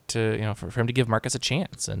Marcus to for him to give Marcus a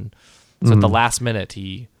chance. And so at the last minute,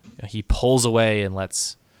 he pulls away and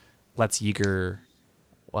lets Yeager,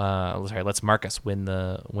 lets Marcus win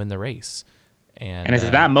the race. And it's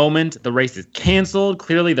at that moment the race is canceled.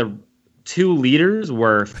 Clearly, the two leaders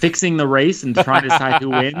were fixing the race and trying to decide who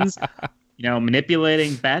wins.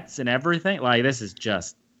 Manipulating bets and everything. Like, this is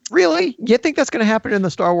just really. You think that's going to happen in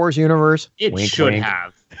the Star Wars universe? It Wink, should wink.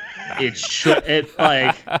 have. It should. It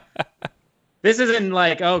like. This isn't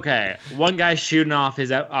like, okay, one guy shooting off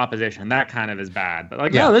his opposition. That kind of is bad.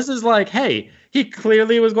 But no, this is like, hey, he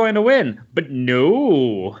clearly was going to win. But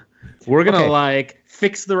no, we're going to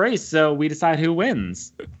fix the race so we decide who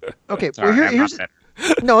wins. Okay, Sorry, well, here's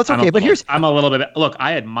no, it's okay. But I'm a little bit. Look,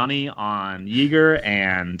 I had money on Yeager,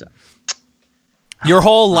 and your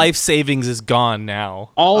whole life savings is gone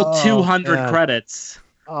now. All 200 credits.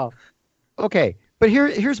 Oh, okay. But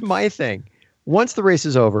here's my thing. Once the race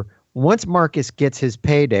is over, once Marcus gets his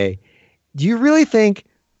payday, do you really think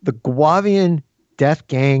the Guavian Death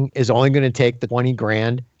Gang is only going to take the 20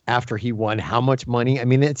 grand after he won how much money? I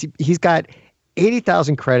mean, he's got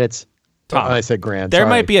 80,000 credits. Tom, I said grand. There sorry.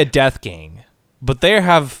 might be a Death Gang, but they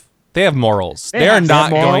have morals. They're not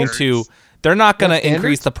going to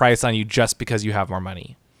increase the price on you just because you have more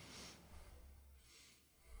money.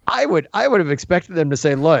 I would have expected them to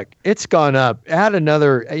say, look, it's gone up. Add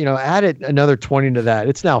another 20 to that.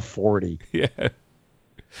 It's now 40. Yeah.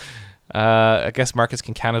 I guess Marcus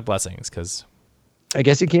can count his blessings because I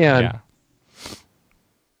guess he can. Yeah.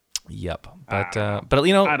 Yep. But I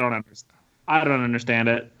don't understand. I don't understand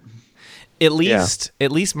it. At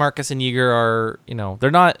least Marcus and Yeager are,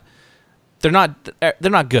 they're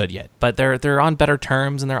not good yet, but they're on better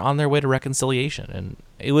terms and they're on their way to reconciliation. And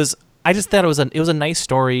I just thought it was a nice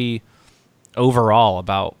story overall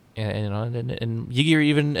about, and Yeager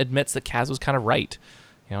even admits that Kaz was kind of right.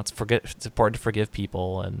 It's important to forgive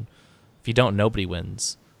people, and if you don't, nobody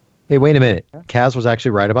wins. Hey, wait a minute. Kaz was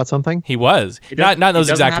actually right about something? He was. Not those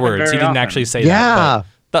exact words. He didn't actually say that.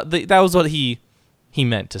 But that was what he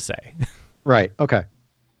meant to say. Right. Okay.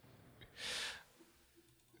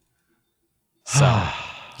 So,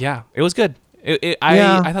 yeah, it was good.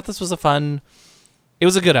 I thought this was it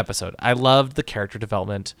was a good episode. I loved the character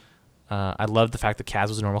development. I loved the fact that Kaz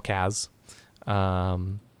was a normal Kaz.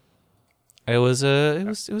 It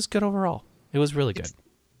was good overall. It was really good.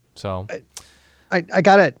 So I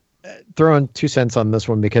gotta throw in 2 cents on this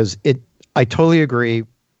one because I totally agree.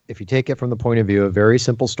 If you take it from the point of view, a very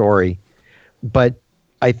simple story, but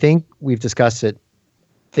I think we've discussed it.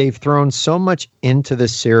 They've thrown so much into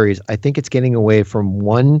this series. I think it's getting away from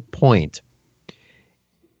one point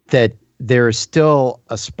that there is still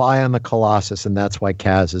a spy on the Colossus, and that's why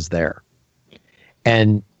Kaz is there.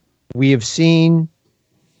 And we have seen,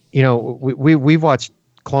 we've watched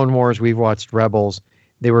Clone Wars, we've watched Rebels.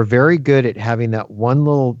 They were very good at having that one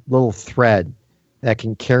little thread that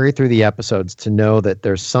can carry through the episodes to know that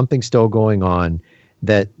there's something still going on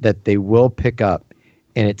that they will pick up.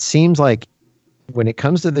 And it seems like when it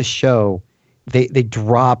comes to the show, they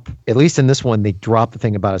drop, at least in this one, they drop the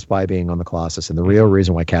thing about a spy being on the Colossus and the real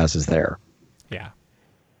reason why Kaz is there. Yeah.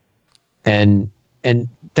 And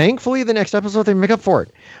thankfully the next episode they make up for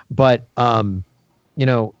it. But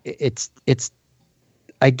it's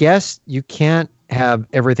I guess you can't have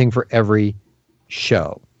everything for every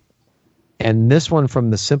show. And this one, from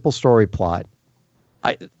the simple story plot,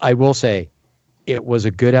 I will say it was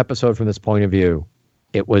a good episode from this point of view.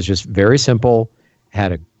 It was just very simple,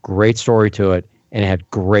 had a great story to it, and it had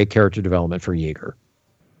great character development for Yeager.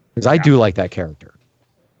 Because I do like that character.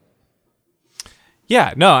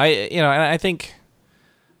 Yeah, no, I think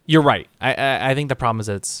you're right. I think the problem is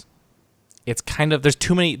it's kind of there's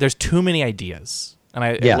too many ideas, and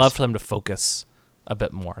I'd love for them to focus a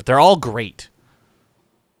bit more. They're all great.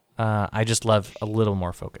 I just love a little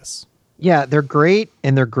more focus. Yeah, they're great,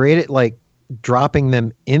 and they're great at like dropping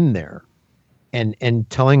them in there and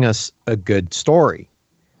telling us a good story.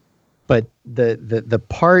 But the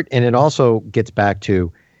part, and it also gets back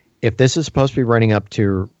to, if this is supposed to be running up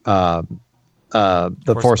to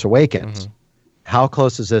The Force Awakens, how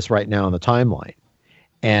close is this right now in the timeline?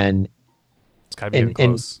 And it's got to be getting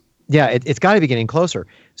close. It's got to be getting closer.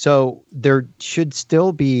 So there should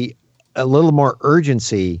still be a little more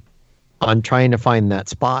urgency on trying to find that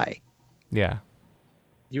spy. Yeah.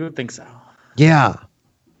 You would think so. Yeah.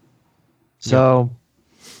 So.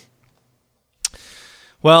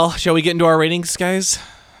 Well, shall we get into our ratings, guys?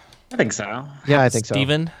 I think so. Yeah, I think so.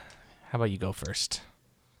 Steven, how about you go first?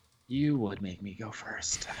 You would make me go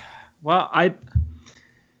first. Well,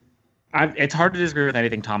 it's hard to disagree with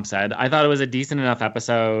anything Tom said. I thought it was a decent enough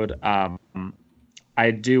episode.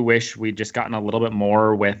 I do wish we'd just gotten a little bit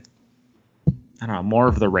more with, I don't know, more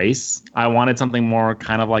of the race. I wanted something more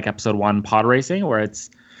kind of like episode 1 pod racing, where it's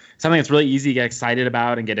something that's really easy to get excited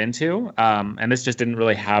about and get into. And this just didn't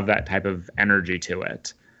really have that type of energy to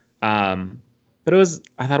it. But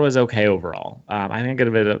I thought it was okay overall. I think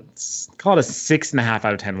call it a 6.5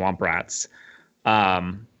 out of 10 Womp Rats.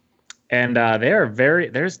 And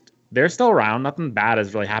they're still around. Nothing bad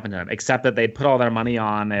has really happened to them, except that they'd put all their money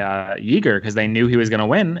on Yeager because they knew he was going to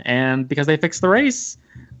win. And because they fixed the race,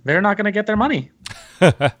 they're not going to get their money.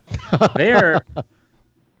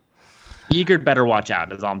 Yeager better watch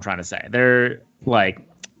out, is all I'm trying to say. They're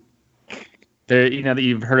that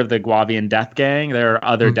you've heard of the Guavian Death Gang. There are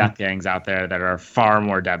other death gangs out there that are far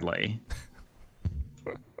more deadly,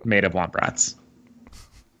 made of Womp Rats.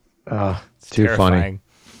 It's too Terrifying. Funny.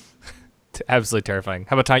 Absolutely terrifying.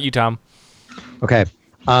 How about you, Tom? Okay.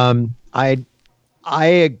 I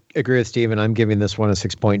agree with Steven. I'm giving this one a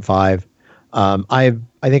 6.5.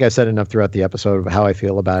 I think I've said enough throughout the episode of how I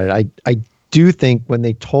feel about it. I do think when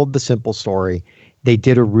they told the simple story, they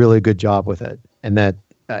did a really good job with it, and that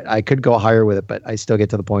I could go higher with it, but I still get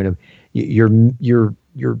to the point of you're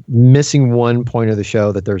missing one point of the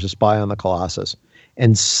show, that there's a spy on the Colossus,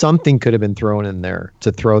 and something could have been thrown in there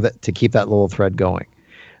to keep that little thread going.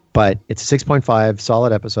 But it's a 6.5,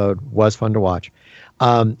 solid episode, was fun to watch.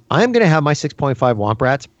 I'm going to have my 6.5 Womp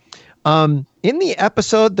Rats. In the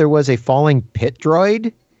episode, there was a falling pit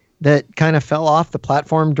droid that kind of fell off the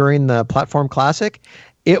platform during the Platform Classic.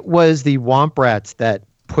 It was the Womp Rats that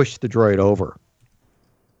pushed the droid over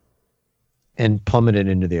and plummeted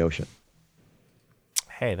into the ocean.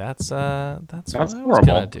 Hey, that's what I was horrible.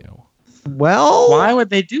 gonna do. Well, Why would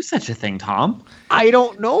they do such a thing, Tom? I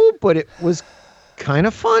don't know, but it was kind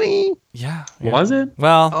of funny. Yeah. Was it?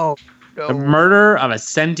 Well, Oh, The murder of a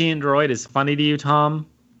sentient droid is funny to you, Tom?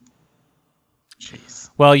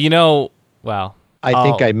 Jeez. well, I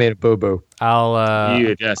think I made a boo-boo. I'll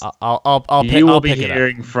You just I'll you will be pick it up.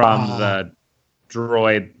 hearing from the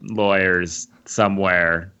droid lawyers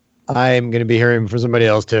somewhere. I'm going to be hearing from somebody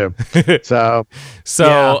else too. So,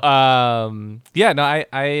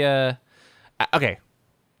 Okay.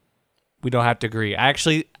 We don't have to agree. I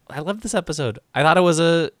love this episode. I thought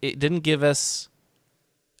it didn't give us,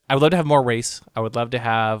 I would love to have more race. I would love to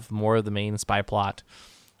have more of the main spy plot,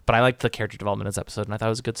 but I liked the character development in this episode, and I thought it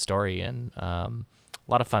was a good story and a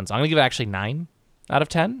lot of fun. So I'm going to give it actually 9 out of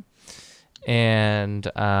 10. And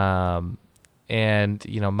my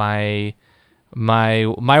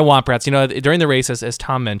Womp Rats, during the race, as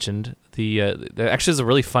Tom mentioned, there actually is a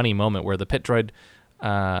really funny moment where the pit droid,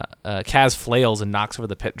 Kaz flails and knocks over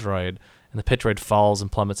the pit droid, and the pit droid falls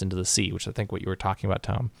and plummets into the sea, which I think what you were talking about,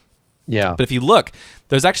 Tom. yeah. But if you look,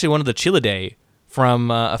 there's actually one of the Chilidae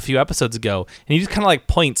from a few episodes ago, and he just kind of like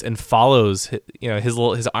points and follows,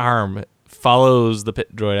 his arm follows the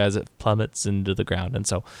pit droid as it plummets into the ground. And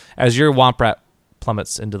so as your Womp Rat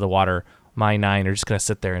plummets into the water, my 9 are just going to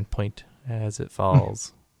sit there and point as it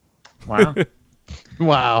falls. Wow.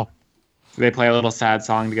 Wow. Do they play a little sad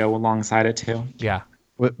song to go alongside it too? Yeah.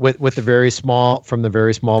 With the very small Babs.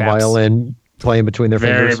 violin playing between their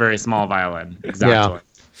Very, fingers. very small violin. Exactly.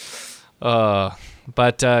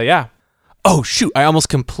 Yeah. Oh, shoot. I almost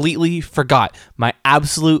completely forgot. My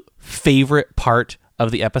absolute favorite part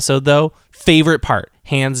of the episode, though,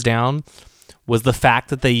 hands down, was the fact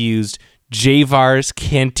that they used Javar's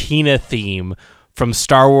Cantina theme from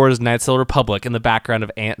Star Wars Knights of the Republic in the background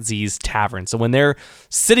of Aunt Z's tavern. So when they're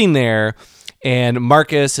sitting there and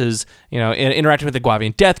Marcus is, interacting with the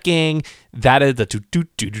Guavian Death Gang, that is the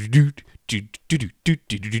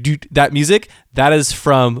that music, that is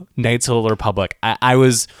from Knights of the Republic. I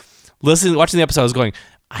was watching the episode, I was going,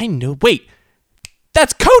 wait,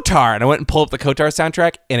 that's KOTOR. And I went and pulled up the KOTOR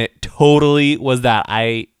soundtrack, and it totally was that.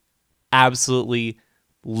 I absolutely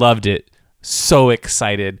loved it. So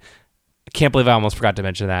excited. I can't believe I almost forgot to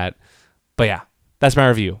mention that. But yeah, that's my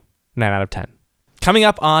review. 9 out of 10. Coming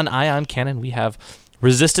up on Ion Canon, we have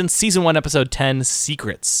Resistance Season 1, Episode 10,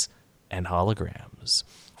 Secrets and Holograms.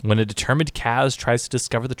 When a determined Kaz tries to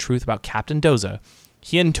discover the truth about Captain Doza,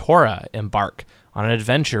 he and Tora embark on an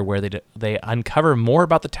adventure where they uncover more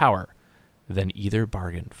about the tower than either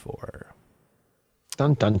bargained for.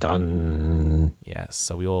 Dun, dun, dun. Yes,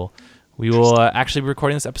 so we will actually be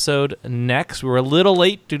recording this episode next. We were a little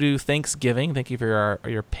late due to Thanksgiving. Thank you for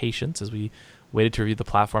your patience as we waited to review the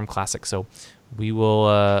Platform Classic. So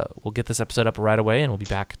we'll get this episode up right away, and we'll be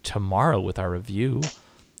back tomorrow with our review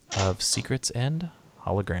of Secrets and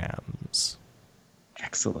Holograms.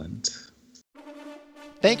 Excellent.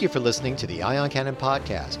 Thank you for listening to the Ion Cannon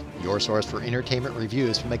Podcast, your source for entertainment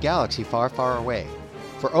reviews from a galaxy far, far away.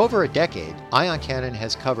 For over a decade, Ion Cannon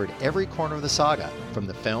has covered every corner of the saga, from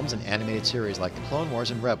the films and animated series like The Clone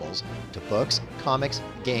Wars and Rebels, to books, comics,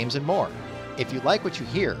 games, and more. If you like what you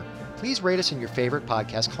hear, please rate us in your favorite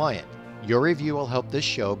podcast client. Your review will help this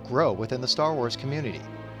show grow within the Star Wars community.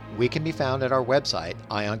 We can be found at our website,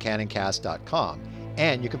 ioncanoncast.com,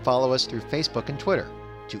 and you can follow us through Facebook and Twitter.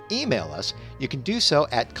 To email us, you can do so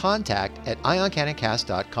at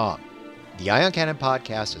contact@ioncanoncast.com. The Ion Cannon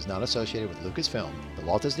Podcast is not associated with Lucasfilm, the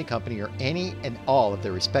Walt Disney Company, or any and all of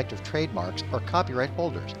their respective trademarks or copyright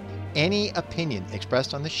holders. Any opinion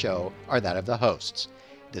expressed on the show are that of the hosts.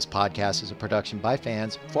 This podcast is a production by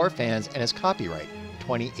fans, for fans, and is copyright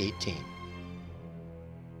 2018.